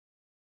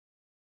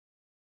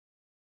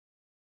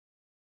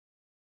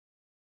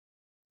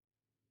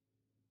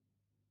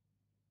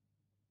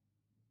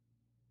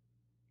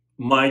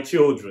My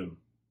children,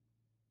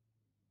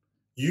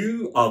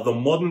 you are the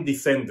modern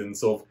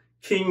descendants of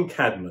King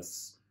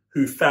Cadmus,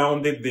 who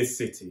founded this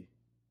city.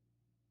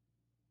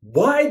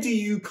 Why do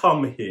you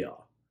come here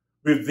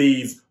with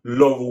these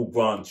laurel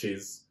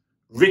branches,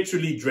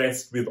 ritually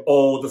dressed with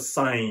all the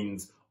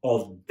signs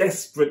of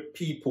desperate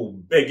people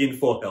begging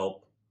for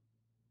help?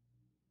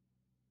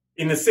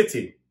 In the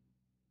city,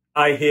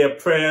 I hear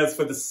prayers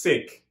for the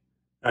sick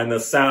and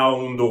the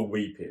sound of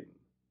weeping.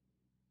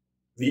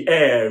 The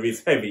air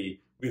is heavy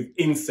with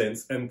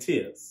incense and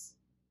tears.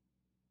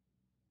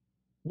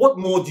 What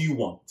more do you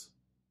want?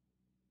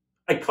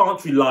 I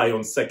can't rely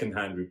on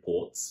second-hand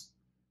reports,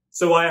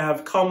 so I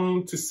have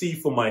come to see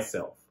for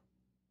myself.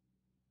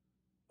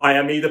 I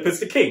am Oedipus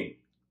the King.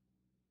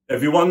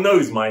 Everyone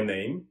knows my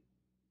name.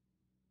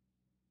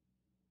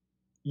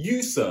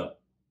 You, sir,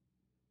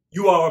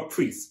 you are a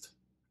priest,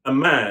 a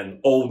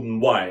man old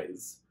and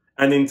wise,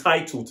 and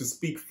entitled to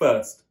speak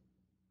first.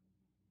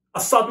 A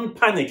sudden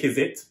panic, is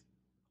it?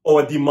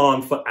 Or a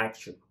demand for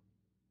action?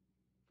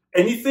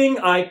 Anything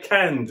I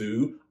can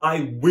do,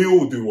 I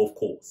will do, of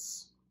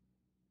course.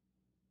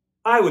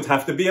 I would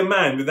have to be a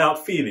man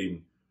without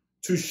feeling,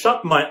 to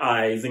shut my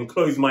eyes and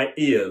close my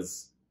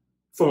ears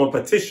from a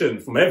petition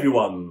from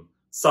everyone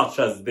such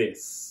as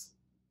this.